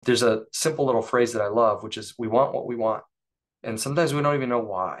There's a simple little phrase that I love, which is we want what we want. And sometimes we don't even know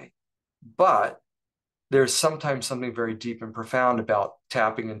why. But there's sometimes something very deep and profound about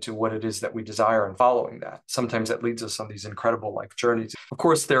tapping into what it is that we desire and following that. Sometimes that leads us on these incredible life journeys. Of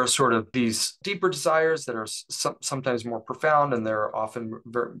course, there are sort of these deeper desires that are sometimes more profound, and there are often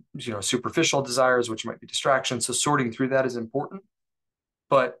very, superficial desires, which might be distractions. So sorting through that is important.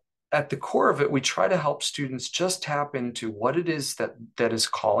 But at the core of it, we try to help students just tap into what it is that is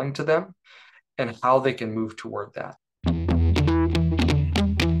calling to them and how they can move toward that.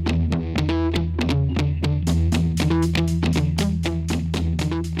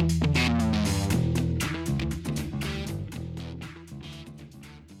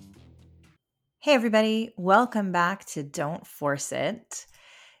 Hey, everybody. Welcome back to Don't Force It.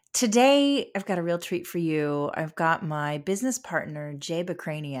 Today, I've got a real treat for you. I've got my business partner, Jay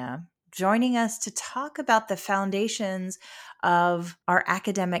Bacrania, joining us to talk about the foundations of our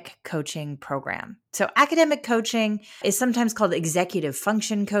academic coaching program. So academic coaching is sometimes called executive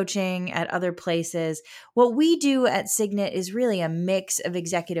function coaching at other places. What we do at Signet is really a mix of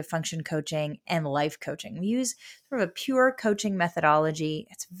executive function coaching and life coaching. We use sort of a pure coaching methodology.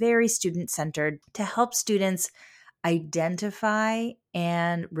 It's very student-centered to help students identify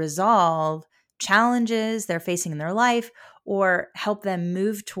and resolve challenges they're facing in their life or help them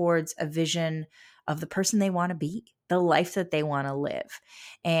move towards a vision of the person they want to be, the life that they want to live.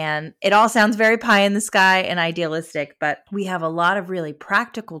 And it all sounds very pie in the sky and idealistic, but we have a lot of really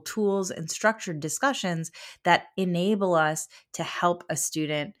practical tools and structured discussions that enable us to help a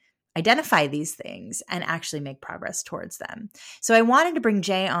student identify these things and actually make progress towards them. So I wanted to bring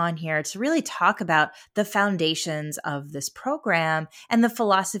Jay on here to really talk about the foundations of this program and the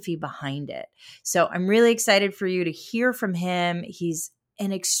philosophy behind it. So I'm really excited for you to hear from him. He's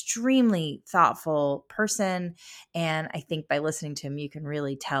an extremely thoughtful person. And I think by listening to him, you can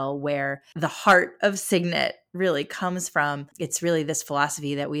really tell where the heart of Signet really comes from. It's really this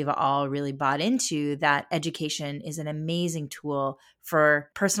philosophy that we've all really bought into, that education is an amazing tool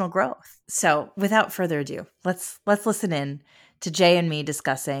for personal growth. So without further ado, let's listen in to Jay and me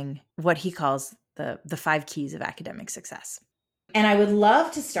discussing what he calls the 5 keys of academic success. And I would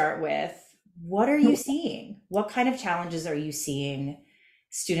love to start with, what are you seeing? What kind of challenges are you seeing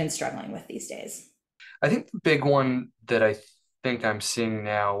students struggling with these days? I think the big one that I think I'm seeing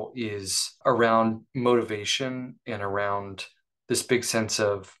now is around motivation and around this big sense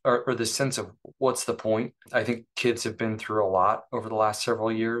of, or this sense of what's the point? I think kids have been through a lot over the last several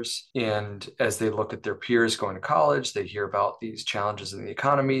years. And as they look at their peers going to college, they hear about these challenges in the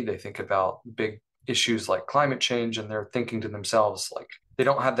economy. They think about big issues like climate change, and they're thinking to themselves, like, they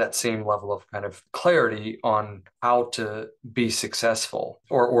don't have that same level of kind of clarity on how to be successful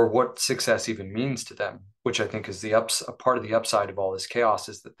or what success even means to them, which I think is a part of the upside of all this chaos,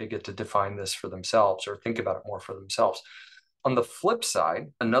 is that they get to define this for themselves or think about it more for themselves. On the flip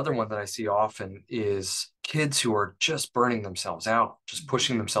side, another one that I see often is kids who are just burning themselves out, just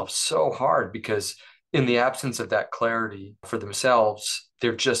pushing themselves so hard because in the absence of that clarity for themselves,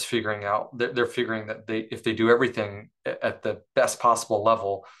 they're just figuring out, they're figuring that if they do everything at the best possible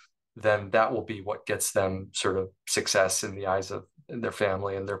level, then that will be what gets them sort of success in the eyes of their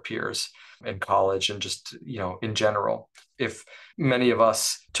family and their peers in college and just, in general. If many of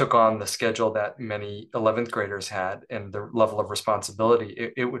us took on the schedule that many 11th graders had and the level of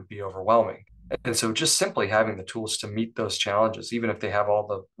responsibility, it would be overwhelming. And so just simply having the tools to meet those challenges, even if they have all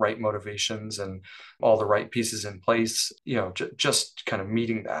the right motivations and all the right pieces in place, just kind of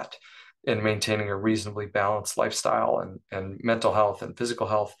meeting that and maintaining a reasonably balanced lifestyle and mental health and physical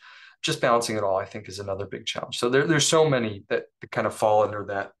health, just balancing it all, I think, is another big challenge. So there's so many that kind of fall under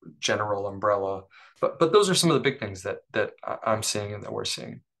that general umbrella. But those are some of the big things that I'm seeing and that we're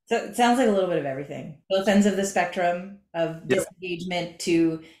seeing. So it sounds like a little bit of everything, both ends of the spectrum of Yeah. disengagement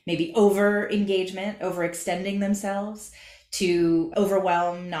to maybe over engagement, overextending themselves, to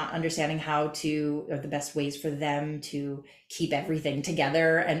overwhelm, not understanding how to, or the best ways for them to keep everything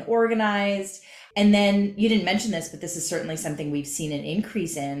together and organized. And then you didn't mention this, but this is certainly something we've seen an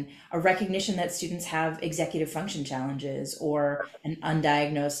increase in, a recognition that students have executive function challenges or an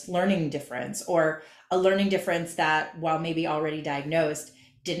undiagnosed learning difference, or a learning difference that, while maybe already diagnosed,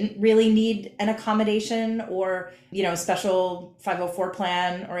 didn't really need an accommodation or, a special 504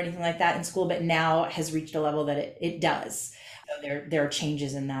 plan or anything like that in school, but now has reached a level that it does. So there are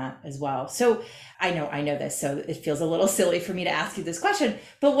changes in that as well. So I know this, so it feels a little silly for me to ask you this question,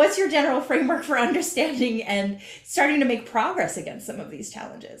 but what's your general framework for understanding and starting to make progress against some of these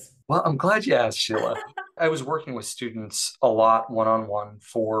challenges? Well, I'm glad you asked, Sheila. I was working with students a lot one-on-one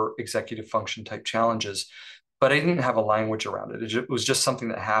for executive function type challenges. but I didn't have a language around it. It was just something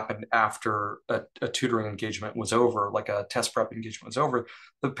that happened after a tutoring engagement was over, like a test prep engagement was over.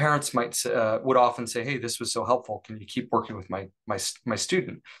 The parents would often say, "Hey, this was so helpful. Can you keep working with my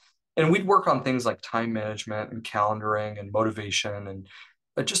student?" And we'd work on things like time management and calendaring and motivation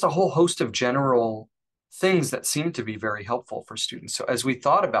and just a whole host of general things that seemed to be very helpful for students. So as we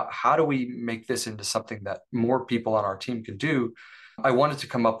thought about how do we make this into something that more people on our team can do, I wanted to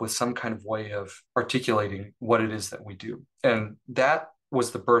come up with some kind of way of articulating what it is that we do. And that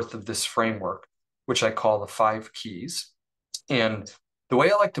was the birth of this framework, which I call the 5 keys. And the way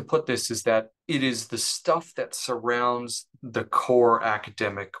I like to put this is that it is the stuff that surrounds the core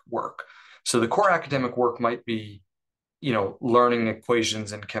academic work. So the core academic work might be, learning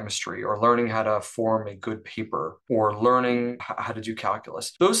equations in chemistry or learning how to form a good paper or learning how to do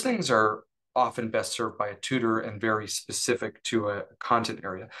calculus. Those things are often best served by a tutor and very specific to a content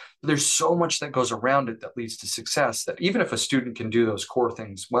area. There's so much that goes around it that leads to success that even if a student can do those core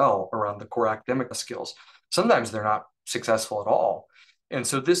things well around the core academic skills, sometimes they're not successful at all. And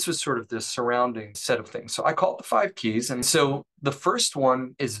so this was sort of this surrounding set of things. So I call it the 5 keys. And so the first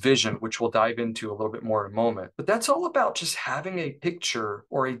one is vision, which we'll dive into a little bit more in a moment. But that's all about just having a picture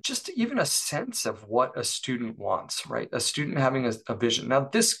or just even a sense of what a student wants, right? A student having a vision. Now,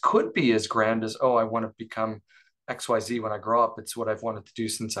 this could be as grand as, oh, I want to become XYZ when I grow up. It's what I've wanted to do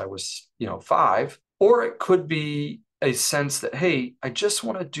since I was, 5. Or it could be a sense that, hey, I just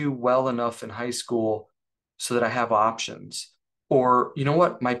want to do well enough in high school so that I have options. Or, you know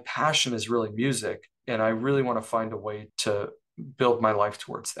what, my passion is really music, and I really want to find a way to build my life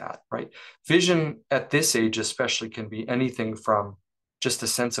towards that, right? Vision at this age, especially, can be anything from just a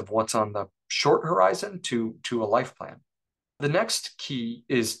sense of what's on the short horizon to a life plan. The next key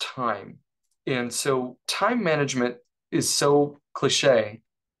is time. And so time management is so cliche,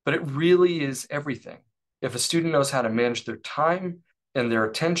 but it really is everything. If a student knows how to manage their time and their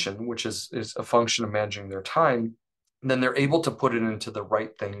attention, which is a function of managing their time, then they're able to put it into the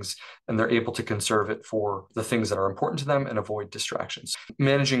right things and they're able to conserve it for the things that are important to them and avoid distractions.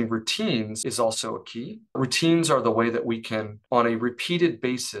 Managing routines is also a key. Routines are the way that we can, on a repeated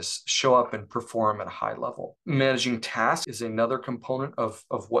basis, show up and perform at a high level. Managing tasks is another component of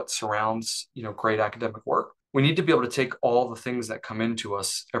what surrounds, great academic work. We need to be able to take all the things that come into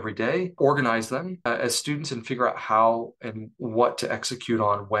us every day, organize them as students, and figure out how and what to execute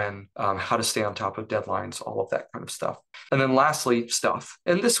on when, how to stay on top of deadlines, all of that kind of stuff. And then lastly, stuff.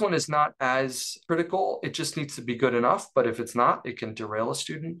 And this one is not as critical. It just needs to be good enough. But if it's not, it can derail a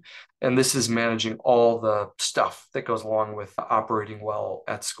student. And this is managing all the stuff that goes along with operating well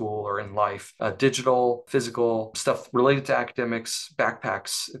at school or in life, digital, physical, stuff related to academics,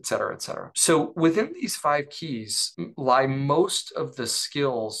 backpacks, et cetera, et cetera. So within these 5 keys lie most of the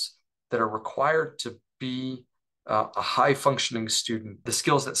skills that are required to be a high functioning student, the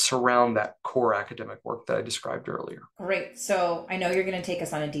skills that surround that core academic work that I described earlier. Great. So I know you're going to take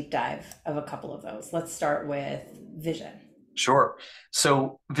us on a deep dive of a couple of those. Let's start with vision. Sure.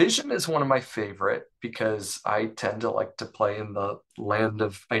 So vision is one of my favorite because I tend to like to play in the land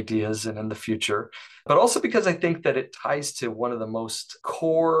of ideas and in the future, but also because I think that it ties to one of the most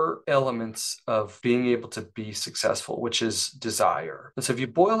core elements of being able to be successful, which is desire. And so if you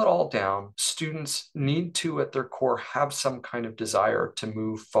boil it all down, students need to, at their core, have some kind of desire to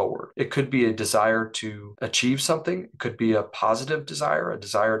move forward. It could be a desire to achieve something. It could be a positive desire, a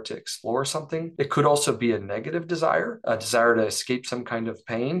desire to explore something. It could also be a negative desire, a desire to escape some kind of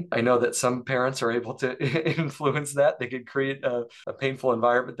pain. I know that some parents are able to influence that. They could create a painful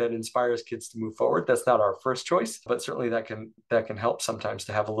environment that inspires kids to move forward. That's not our first choice, but certainly that can help sometimes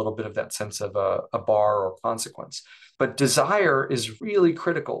to have a little bit of that sense of a bar or consequence. But desire is really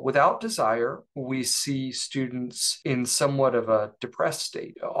critical. Without desire, we see students in somewhat of a depressed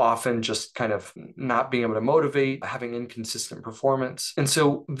state, often just kind of not being able to motivate, having inconsistent performance. And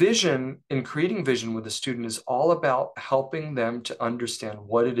so vision, in creating vision with a student, is all about helping them to understand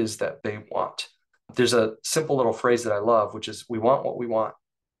what it is that they want. There's a simple little phrase that I love, which is, we want what we want.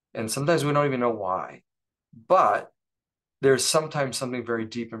 And sometimes we don't even know why. But there's sometimes something very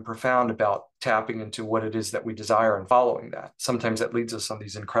deep and profound about tapping into what it is that we desire and following that. Sometimes that leads us on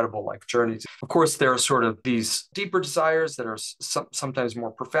these incredible life journeys. Of course, there are sort of these deeper desires that are sometimes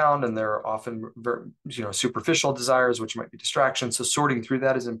more profound, and there are often very, superficial desires, which might be distractions. So sorting through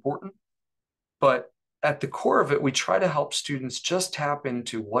that is important. But at the core of it, we try to help students just tap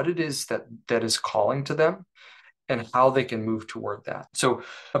into what it is that is calling to them, and how they can move toward that. So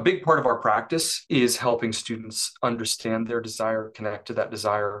a big part of our practice is helping students understand their desire, connect to that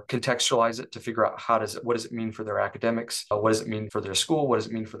desire, contextualize it to figure out what does it mean for their academics? What does it mean for their school? What does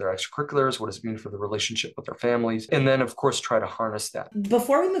it mean for their extracurriculars? What does it mean for the relationship with their families? And then, of course, try to harness that.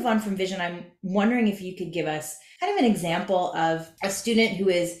 Before we move on from vision, I'm wondering if you could give us kind of an example of a student who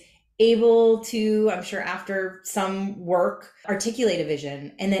is able to, I'm sure after some work, articulate a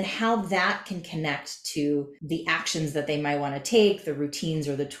vision, and then how that can connect to the actions that they might want to take, the routines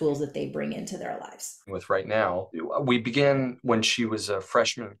or the tools that they bring into their lives. With right now, we began when she was a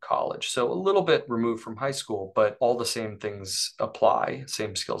freshman in college, so a little bit removed from high school, but all the same things apply,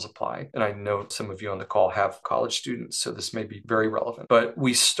 same skills apply. And I know some of you on the call have college students, so this may be very relevant. But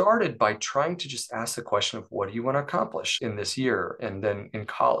we started by trying to just ask the question of what do you want to accomplish in this year and then in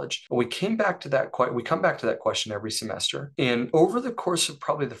college. We come back to that question every semester. And over the course of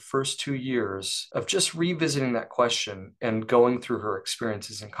probably the first 2 years of just revisiting that question and going through her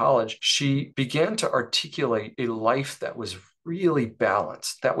experiences in college, she began to articulate a life that was really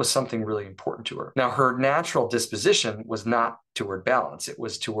balanced. That was something really important to her. Now, her natural disposition was not toward balance. It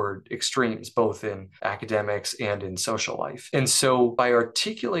was toward extremes, both in academics and in social life. And so by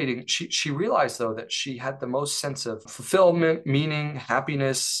articulating, she realized though that she had the most sense of fulfillment, meaning,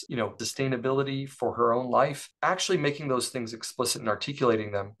 happiness, sustainability for her own life, actually making those things explicit and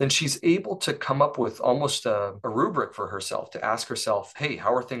articulating them. Then she's able to come up with almost a rubric for herself to ask herself, hey,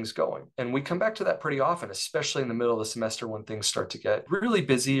 how are things going? And we come back to that pretty often, especially in the middle of the semester when things start to get really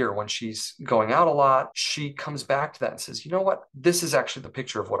busy or when she's going out a lot. She comes back to that and says, you know what? This is actually the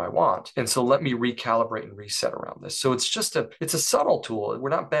picture of what I want. And so let me recalibrate and reset around this. So it's a subtle tool. We're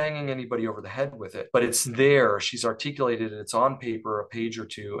not banging anybody over the head with it, but it's there. She's articulated it. It's on paper, a page or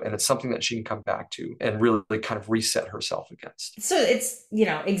two, and it's something that she can come back to and really kind of reset herself against. So it's,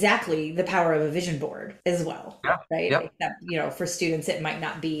 exactly the power of a vision board as well, Yeah. right? Yep. Except, for students, it might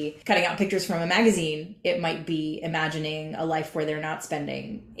not be cutting out pictures from a magazine. It might be imagining a life where they're not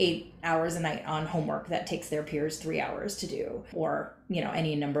spending 8 hours a night on homework that takes their peers 3 hours to do, or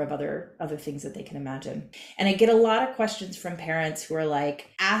any number of other things that they can imagine. And I get a lot of questions from parents who are like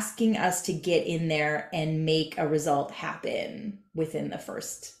asking us to get in there and make a result happen within the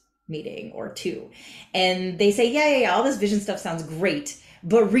first meeting or two. And they say, yeah, all this vision stuff sounds great,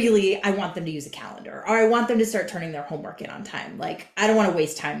 but really I want them to use a calendar, or I want them to start turning their homework in on time. Like, I don't want to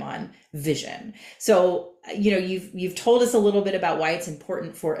waste time on vision. So, you've told us a little bit about why it's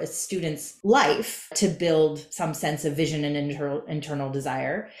important for a student's life to build some sense of vision and internal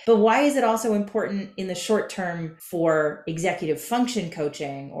desire. But why is it also important in the short term for executive function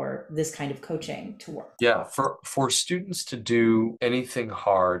coaching or this kind of coaching to work? Yeah, for students to do anything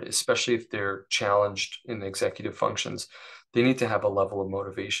hard, especially if they're challenged in the executive functions, they need to have a level of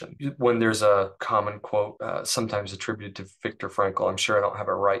motivation. When there's a common quote, sometimes attributed to Viktor Frankl, I'm sure I don't have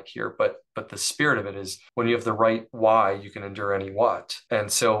it right here, but the spirit of it is when you have the right why, you can endure any what.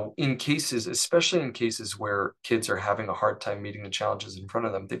 And so in cases, especially in cases where kids are having a hard time meeting the challenges in front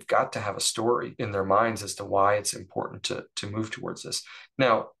of them, they've got to have a story in their minds as to why it's important to move towards this.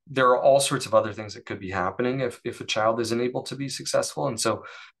 Now, there are all sorts of other things that could be happening if a child isn't able to be successful. And so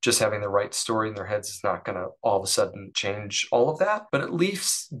just having the right story in their heads is not going to all of a sudden change all of that, but at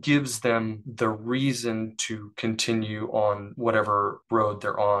least gives them the reason to continue on whatever road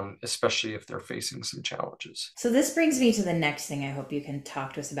they're on, especially if they're facing some challenges. So this brings me to the next thing I hope you can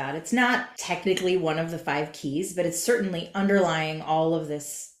talk to us about. It's not technically one of the 5 keys, but it's certainly underlying all of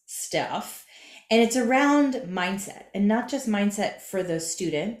this stuff. And it's around mindset, and not just mindset for the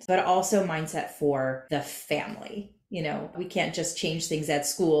student, but also mindset for the family. We can't just change things at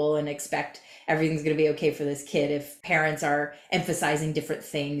school and expect everything's going to be okay for this kid if parents are emphasizing different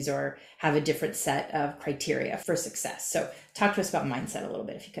things or have a different set of criteria for success. So talk to us about mindset a little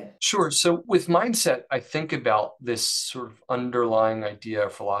bit, if you could. Sure. So with mindset, I think about this sort of underlying idea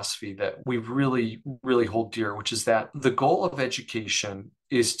of philosophy that we really, really hold dear, which is that the goal of education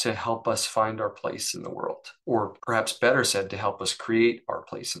is to help us find our place in the world, or perhaps better said, to help us create our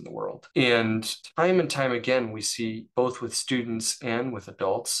place in the world. And time again, we see both with students and with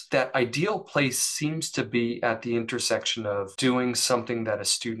adults, that ideal place seems to be at the intersection of doing something that a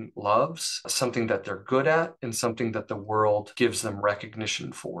student loves, something that they're good at, and something that the world gives them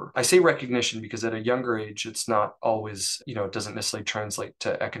recognition for. I say recognition because at a younger age, it's not always, it doesn't necessarily translate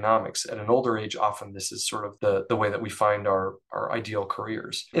to economics. At an older age, often this is sort of the way that we find our ideal career.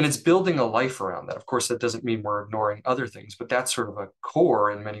 years. And it's building a life around that. Of course, that doesn't mean we're ignoring other things, but that's sort of a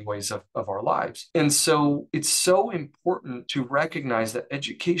core in many ways of our lives. And so it's so important to recognize that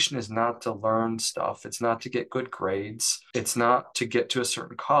education is not to learn stuff. It's not to get good grades. It's not to get to a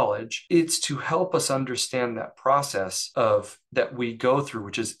certain college. It's to help us understand that process of that we go through,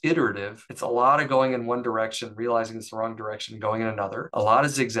 which is iterative. It's a lot of going in one direction, realizing it's the wrong direction, going in another, a lot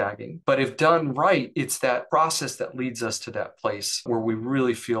of zigzagging. But if done right, it's that process that leads us to that place where we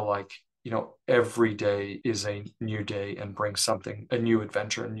really feel like, every day is a new day and brings something, a new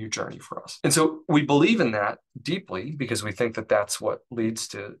adventure, a new journey for us. And so we believe in that deeply because we think that that's what leads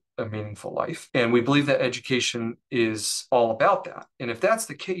to a meaningful life. And we believe that education is all about that. And if that's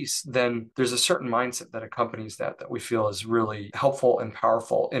the case, then there's a certain mindset that accompanies that we feel is really helpful and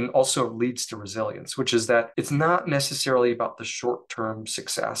powerful and also leads to resilience, which is that it's not necessarily about the short-term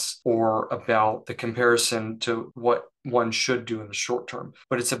success or about the comparison to what one should do in the short term,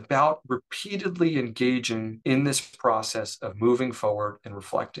 but it's about repeatedly engaging in this process of moving forward and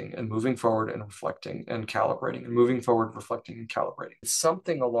reflecting and moving forward and reflecting and calibrating and moving forward, reflecting and calibrating. It's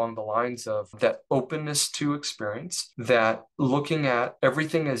something along the lines of that openness to experience, that looking at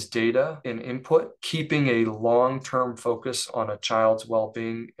everything as data and input, keeping a long-term focus on a child's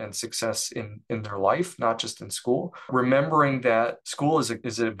well-being and success in their life, not just in school, remembering that school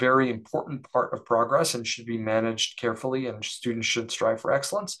is a very important part of progress and should be managed carefully, and students should strive for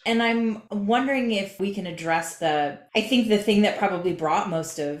excellence. And I'm wondering if we can address I think the thing that probably brought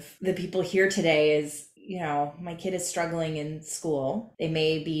most of the people here today is, my kid is struggling in school. They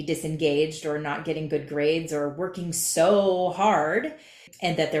may be disengaged or not getting good grades or working so hard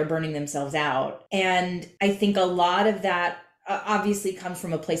and that they're burning themselves out. And I think a lot of that obviously comes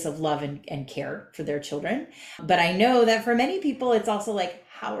from a place of love and care for their children. But I know that for many people, it's also like,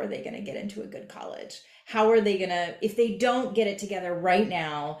 how are they going to get into a good college? How are they going to, if they don't get it together right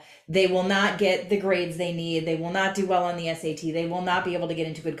now, they will not get the grades they need. They will not do well on the SAT. They will not be able to get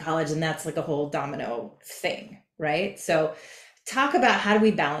into good college. And that's like a whole domino thing, right? So talk about how do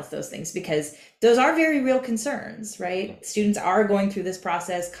we balance those things, because those are very real concerns, right? Students are going through this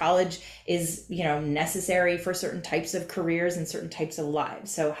process. College is, necessary for certain types of careers and certain types of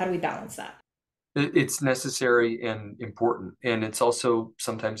lives. So how do we balance that? It's necessary and important. And it's also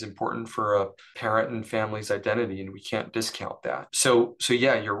sometimes important for a parent and family's identity, and we can't discount that. So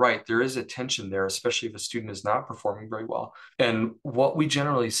yeah, you're right. There is a tension there, especially if a student is not performing very well. And what I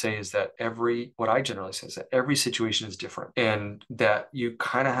generally say is that every situation is different, and that you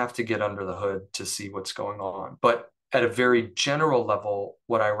kind of have to get under the hood to see what's going on. But at a very general level,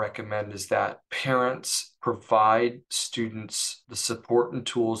 what I recommend is that parents provide students the support and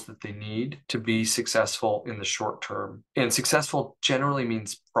tools that they need to be successful in the short term. And successful generally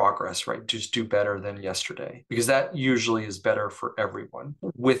means progress, right? Just do better than yesterday, because that usually is better for everyone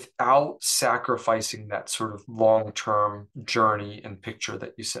without sacrificing that sort of long-term journey and picture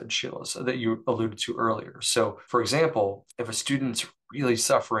that you said, Sheila, so that you alluded to earlier. So, for example, if a student's really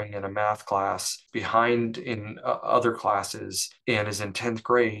suffering in a math class, behind in other classes, and is in 10th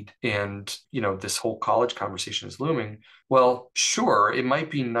grade, and this whole college conversation is looming, well, sure, it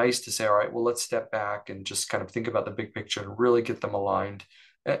might be nice to say, all right, well, let's step back and just kind of think about the big picture and really get them aligned.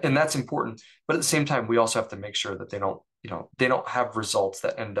 And that's important. But at the same time, we also have to make sure that they don't have results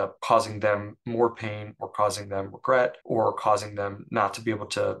that end up causing them more pain or causing them regret or causing them not to be able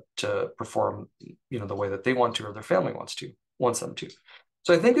to perform, the way that they want to or their family wants them to.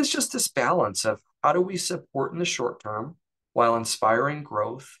 So I think it's just this balance of how do we support in the short term while inspiring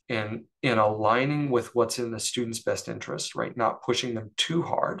growth and in aligning with what's in the student's best interest, right? Not pushing them too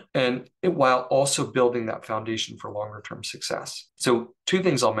hard, and while also building that foundation for longer term success. So two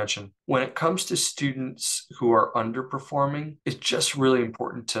things I'll mention. When it comes to students who are underperforming, it's just really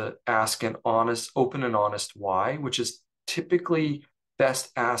important to ask an open and honest why, which is typically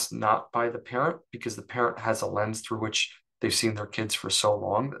best asked not by the parent, because the parent has a lens through which they've seen their kids for so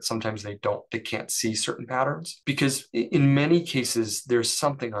long that sometimes they can't see certain patterns, because in many cases, there's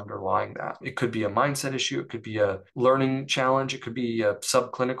something underlying that. It could be a mindset issue. It could be a learning challenge. It could be a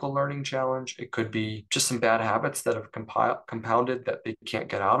subclinical learning challenge. It could be just some bad habits that have compounded that they can't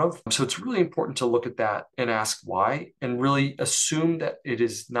get out of. So it's really important to look at that and ask why, and really assume that it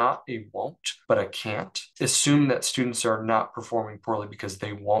is not a won't, but a can't. Assume that students are not performing poorly because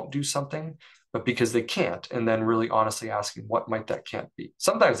they won't do something, but because they can't, and then really honestly asking what might that can't be.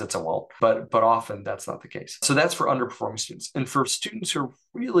 Sometimes it's a won't, but often that's not the case. So that's for underperforming students. And for students who are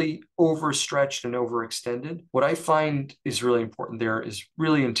really overstretched and overextended, what I find is really important there is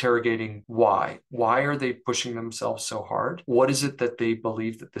really interrogating why. Why are they pushing themselves so hard? What is it that they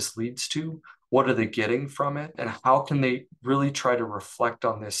believe that this leads to? What are they getting from it? And how can they really try to reflect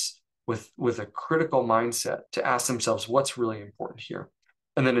on this with a critical mindset to ask themselves what's really important here?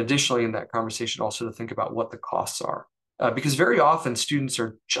 And then additionally in that conversation, also to think about what the costs are. Because very often students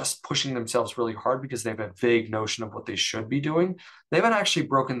are just pushing themselves really hard because they have a vague notion of what they should be doing. They haven't actually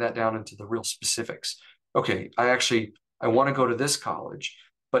broken that down into the real specifics. Okay, I want to go to this college,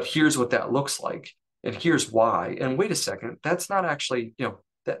 but here's what that looks like, and here's why. And wait a second, that's not actually,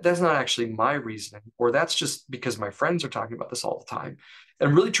 that's not actually my reasoning, or that's just because my friends are talking about this all the time.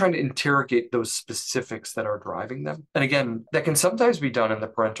 And really trying to interrogate those specifics that are driving them. And again, that can sometimes be done in the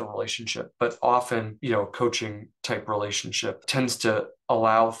parental relationship, but often, coaching type relationship tends to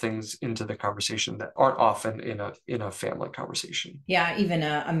allow things into the conversation that aren't often in a family conversation. Yeah, even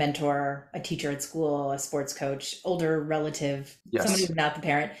a mentor, a teacher at school, a sports coach, older relative, someone Yes. who's not the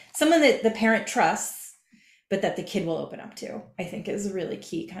parent, someone that the parent trusts, but that the kid will open up to, I think is a really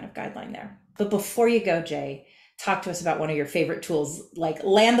key kind of guideline there. But before you go, Jay, talk to us about one of your favorite tools, like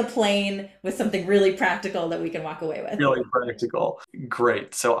land the plane with something really practical that we can walk away with. Really practical.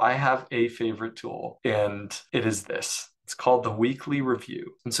 Great. So I have a favorite tool, and it is this. It's called the weekly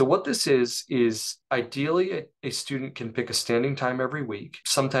review. And so what this is ideally a student can pick a standing time every week.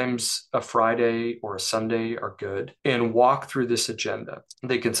 Sometimes a Friday or a Sunday are good, and walk through this agenda.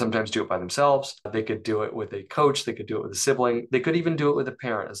 They can sometimes do it by themselves. They could do it with a coach. They could do it with a sibling. They could even do it with a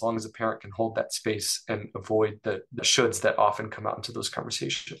parent, as long as the parent can hold that space and avoid the shoulds that often come out into those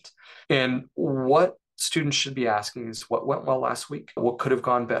conversations. And what students should be asking is what went well last week? What could have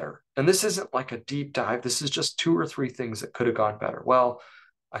gone better? And this isn't like a deep dive. This is just 2 or 3 things that could have gone better. Well,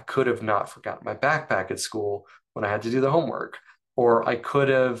 I could have not forgotten my backpack at school when I had to do the homework. Or I could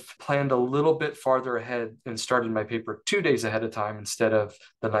have planned a little bit farther ahead and started my paper 2 days ahead of time instead of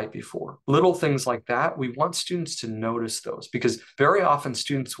the night before. Little things like that, we want students to notice those, because very often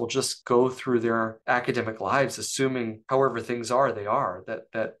students will just go through their academic lives assuming however things are, they are,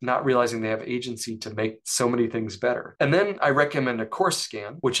 that not realizing they have agency to make so many things better. And then I recommend a course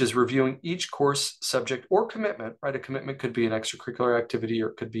scan, which is reviewing each course subject or commitment, right? A commitment could be an extracurricular activity, or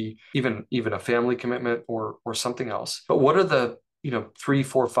it could be even a family commitment or something else. But what are the 3,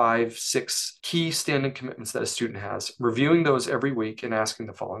 4, 5, 6 key standing commitments that a student has, reviewing those every week and asking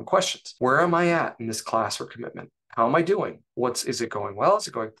the following questions. Where am I at in this class or commitment? How am I doing? Is it going well? Is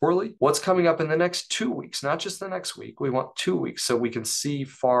it going poorly? What's coming up in the next 2 weeks? Not just the next week. We want 2 weeks so we can see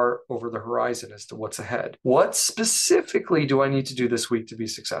far over the horizon as to what's ahead. What specifically do I need to do this week to be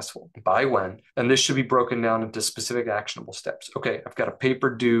successful? By when? And this should be broken down into specific actionable steps. Okay, I've got a paper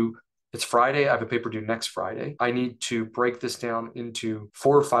due. It's Friday. I have a paper due next Friday. I need to break this down into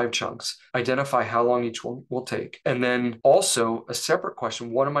 4 or 5 chunks, identify how long each one will take. And then also a separate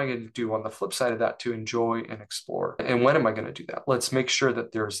question, what am I going to do on the flip side of that to enjoy and explore? And when am I going to do that? Let's make sure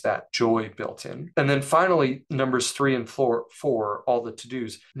that there's that joy built in. And then finally, numbers 3 and 4, all the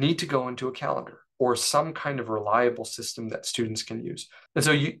to-dos need to go into a calendar or some kind of reliable system that students can use. And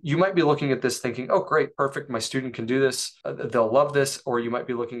so you might be looking at this thinking, oh, great, perfect. My student can do this. They'll love this. Or you might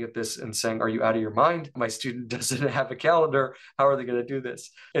be looking at this and saying, are you out of your mind? My student doesn't have a calendar. How are they going to do this?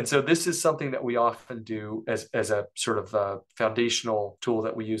 And so this is something that we often do as a sort of a foundational tool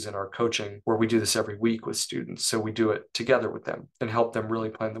that we use in our coaching, where we do this every week with students. So we do it together with them and help them really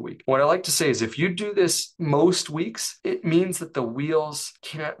plan the week. What I like to say is if you do this most weeks, it means that the wheels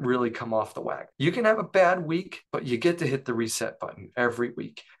can't really come off the wagon. You can have a bad week, but you get to hit the reset button every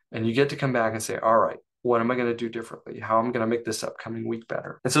week, and you get to come back and say, all right, what am I going to do differently? How am I going to make this upcoming week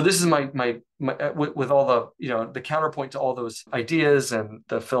better? And so this is my with all the, the counterpoint to all those ideas and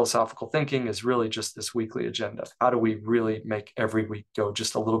the philosophical thinking is really just this weekly agenda. How do we really make every week go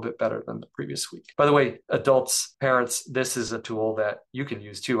just a little bit better than the previous week? By the way, adults, parents, this is a tool that you can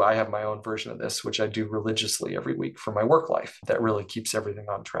use too. I have my own version of this, which I do religiously every week for my work life, that really keeps everything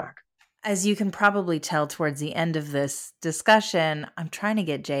on track. As you can probably tell towards the end of this discussion, I'm trying to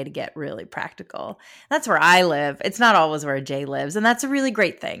get Jay to get really practical. That's where I live. It's not always where Jay lives, and that's a really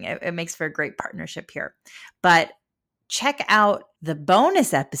great thing. It makes for a great partnership here. But check out the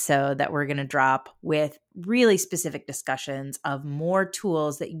bonus episode that we're going to drop with really specific discussions of more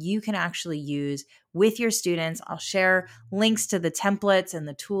tools that you can actually use with your students. I'll share links to the templates and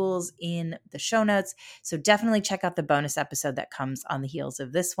the tools in the show notes. So definitely check out the bonus episode that comes on the heels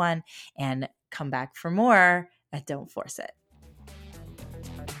of this one, and come back for more at Don't Force It.